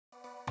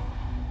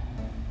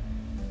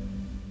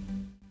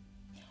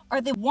Are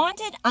the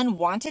Wanted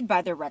unwanted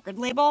by their record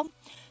label?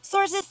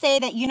 Sources say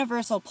that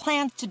Universal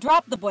plans to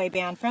drop the boy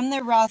band from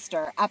their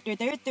roster after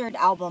their third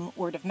album,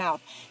 Word of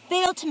Mouth,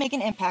 failed to make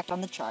an impact on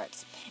the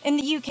charts. In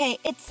the UK,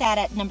 it sat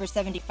at number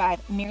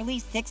 75 merely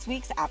 6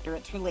 weeks after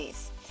its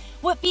release.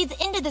 What feeds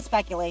into the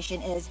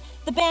speculation is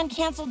the band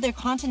canceled their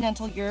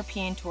continental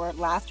European tour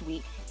last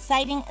week,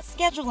 citing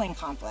scheduling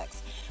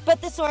conflicts.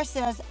 But the source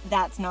says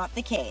that's not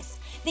the case.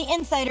 The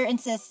insider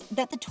insists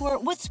that the tour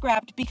was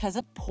scrapped because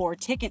of poor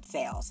ticket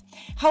sales.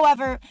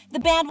 However, the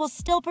band will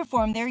still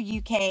perform their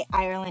UK,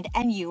 Ireland,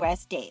 and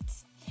US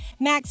dates.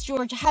 Max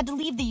George had to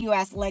leave the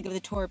US leg of the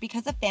tour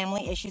because of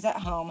family issues at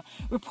home,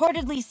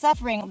 reportedly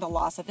suffering the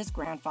loss of his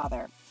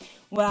grandfather.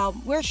 Well,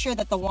 we're sure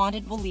that the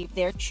Wanted will leave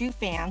their true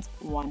fans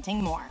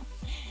wanting more.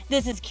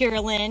 This is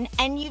Kira Lynn,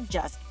 and you've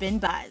just been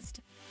buzzed.